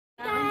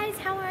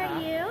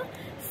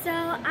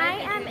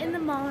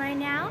mall right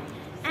now,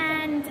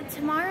 and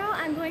tomorrow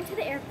I'm going to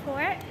the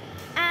airport.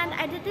 And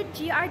I did the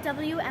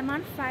GRWM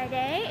on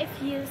Friday, if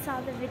you saw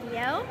the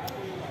video.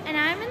 And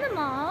I'm in the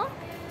mall.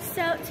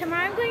 So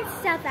tomorrow I'm going to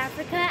South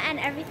Africa and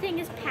everything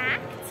is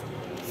packed.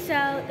 So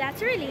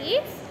that's a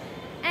relief.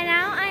 And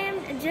now I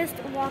am just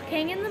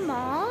walking in the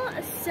mall.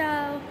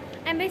 So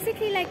I'm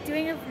basically like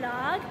doing a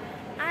vlog.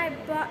 I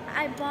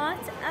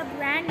bought a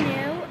brand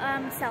new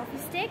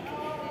selfie stick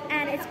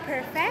and it's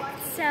perfect.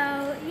 So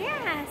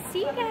yeah,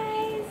 see you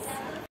guys.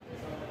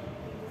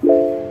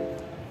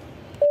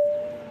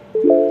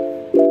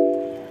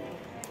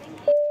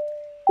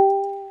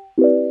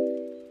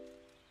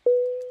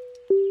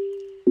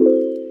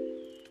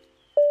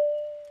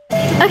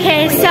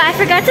 Okay, so I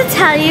forgot to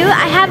tell you,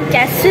 I have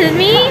guests with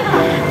me,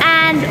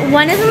 and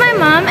one is my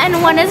mom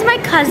and one is my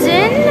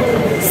cousin.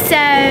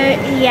 So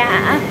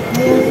yeah,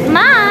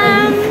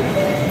 Mom.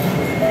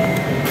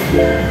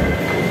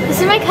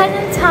 This is my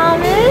cousin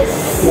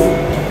Thomas.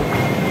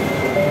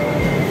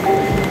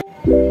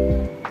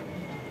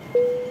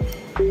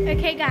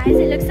 Okay guys,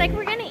 it looks like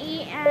we're gonna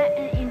eat at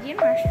an Indian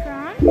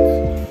restaurant.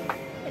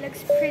 It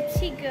looks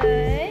pretty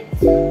good.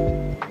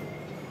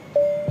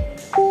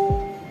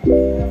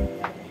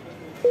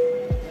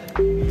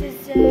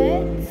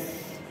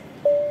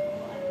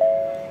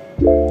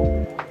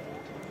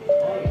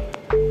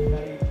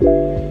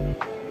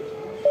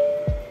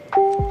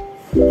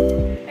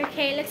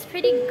 Okay, it looks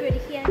pretty good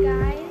here,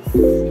 guys.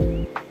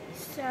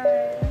 So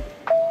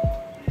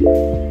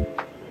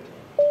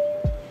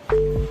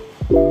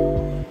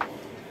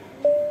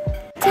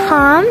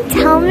Tom,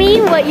 tell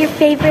me what your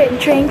favorite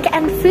drink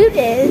and food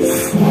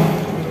is.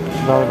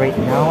 Well, right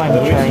now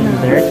I'm trying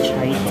their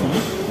chai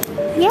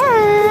tea.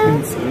 Yeah.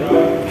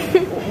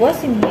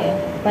 What's in here?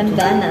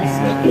 Pandanas.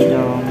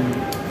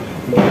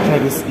 And we'll try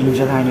this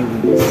angel honey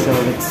wheat. So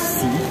let's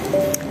see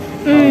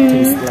how it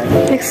tastes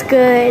like. Looks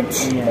good.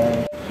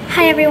 Yeah.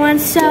 Hi everyone.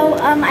 So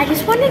I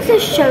just wanted to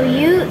show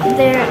you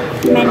their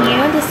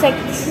menu. This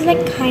is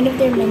like kind of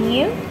their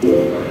menu,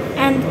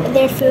 and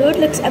their food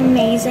looks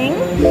amazing.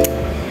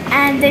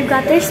 And they've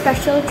got their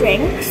special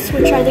drinks,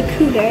 which are the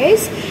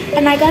coolers.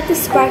 And I got the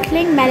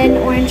sparkling melon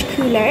orange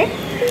cooler,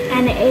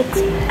 and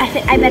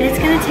I bet it's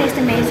gonna taste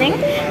amazing.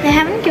 They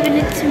haven't given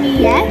it to me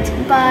yet,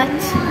 but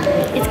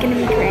it's gonna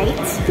be great.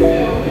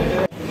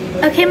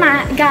 Okay,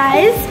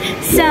 guys,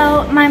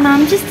 so my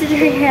mom just did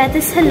her hair at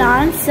the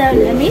salon, so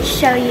let me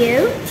show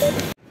you.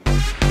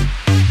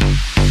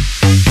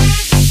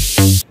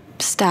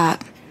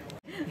 Stop.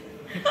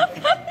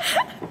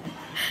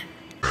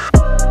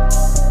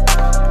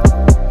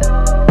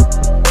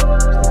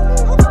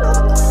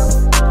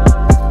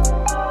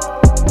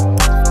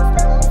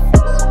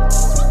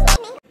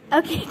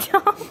 Okay,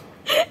 Tom,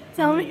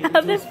 tell me how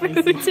the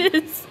fruit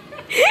is.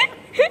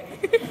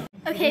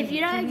 Okay, if you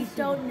guys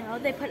don't know,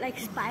 they put like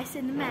spice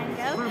in the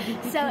mango,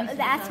 so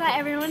that's why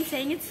everyone's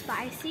saying it's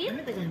spicy.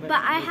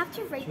 But I have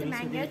to rate the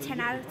mango 10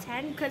 out of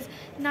 10, because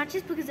not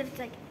just because of its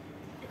like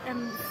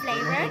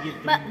flavor,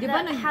 but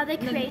how they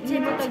create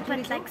it to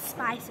put like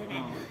spice in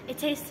it. It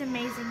tastes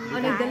amazing,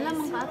 you guys.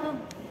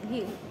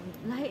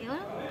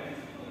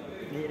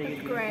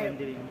 It's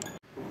great.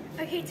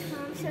 Okay,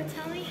 Tom, so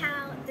tell me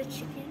how the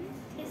chicken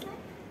tastes like.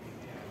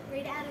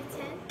 Rate out of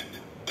 10.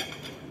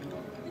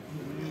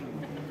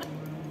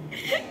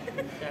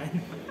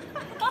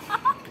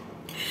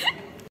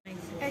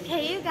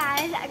 Okay, you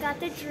guys, I got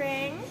the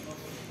drink.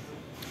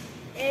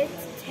 It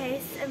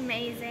tastes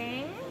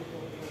amazing.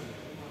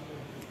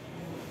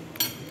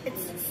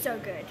 It's so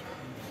good.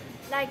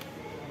 Like,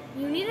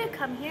 you need to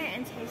come here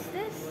and taste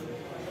this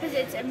because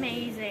it's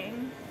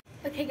amazing.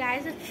 Okay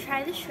guys, let's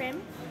try the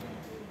shrimp.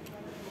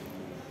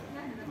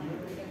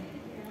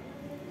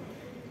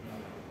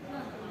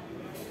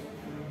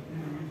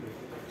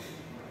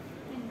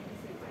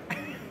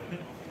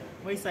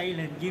 Why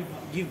silent?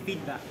 Give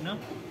feedback, no?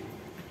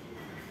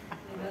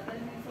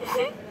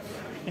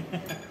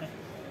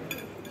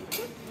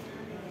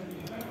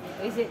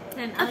 Is it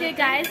 10 Okay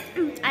guys,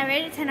 I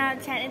rate it 10 out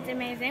of 10. It's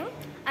amazing.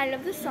 I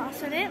love the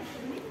sauce on it.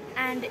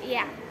 And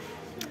yeah,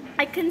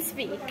 I couldn't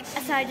speak,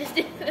 so I just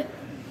did it.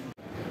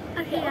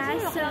 Okay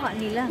guys, so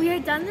we are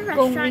done the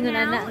restaurant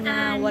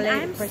now, and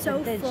I'm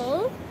so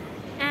full.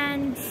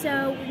 And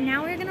so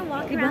now we're gonna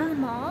walk around the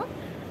mall.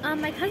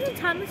 My cousin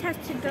Thomas has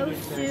to go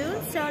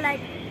soon, so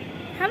like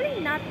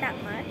probably not that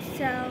much.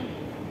 So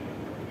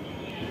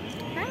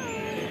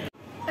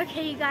bye.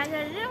 Okay, you guys,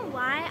 I don't know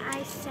why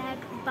I said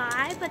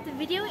bye, but the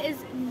video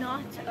is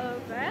not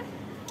over.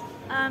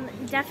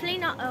 Definitely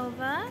not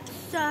over.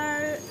 So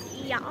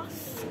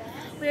yes,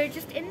 we're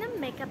just in the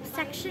makeup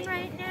section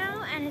right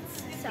now, and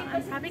so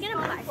I'm probably gonna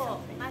buy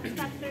something.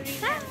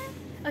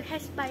 Bye. Okay,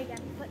 so bye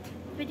again, but the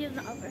video's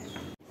not over.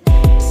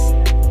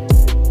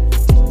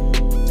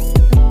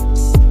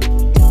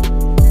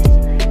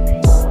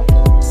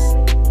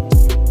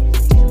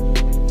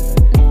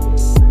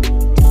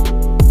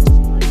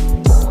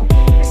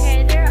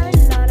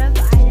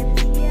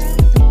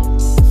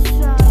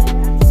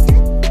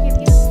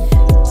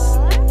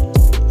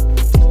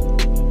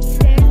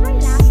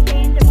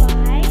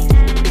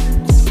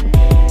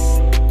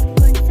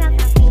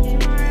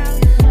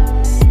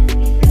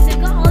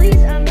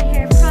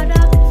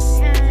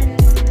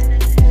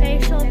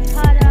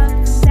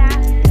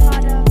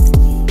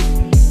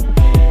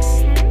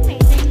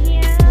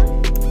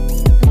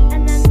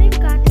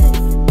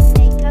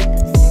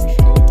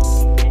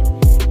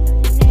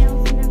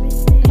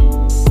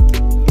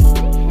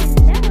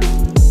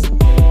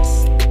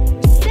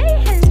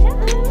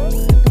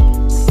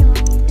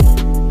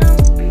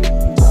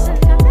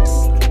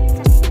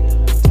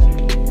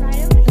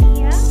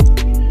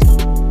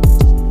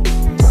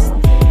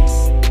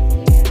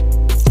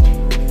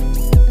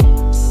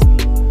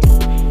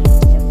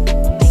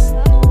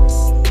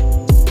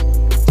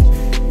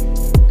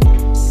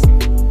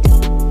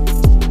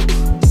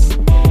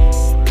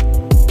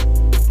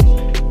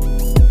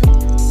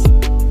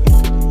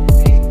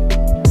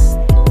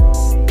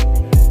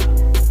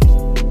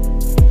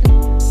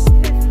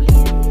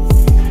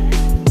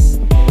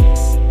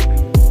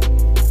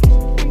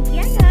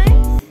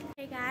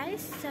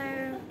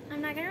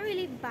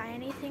 buy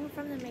anything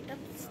from the makeup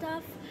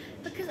stuff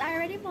because I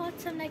already bought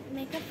some like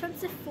makeup from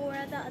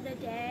Sephora the other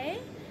day,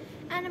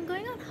 and I'm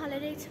going on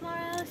holiday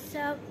tomorrow,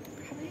 so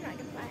probably not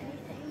gonna buy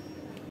anything.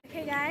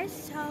 Okay guys,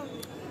 so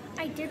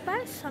I did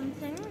buy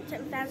something,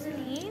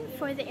 Vaseline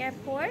for the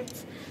airport,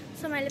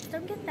 so my lips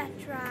don't get that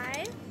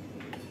dry.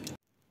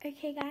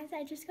 Okay guys,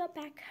 I just got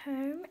back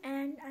home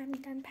and I'm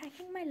done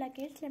packing my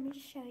luggage. Let me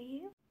just show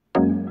you.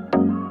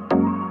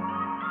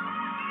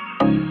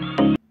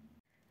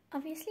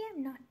 Obviously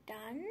I'm not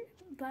done,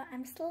 but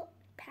I'm still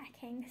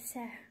packing,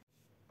 so.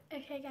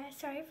 Okay guys,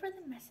 sorry for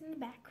the mess in the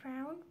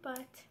background,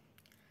 but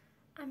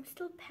I'm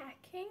still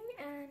packing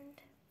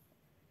and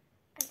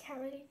I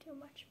can't really do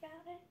much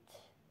about it.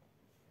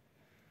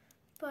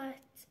 But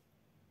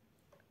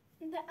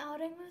the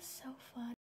outing was so fun.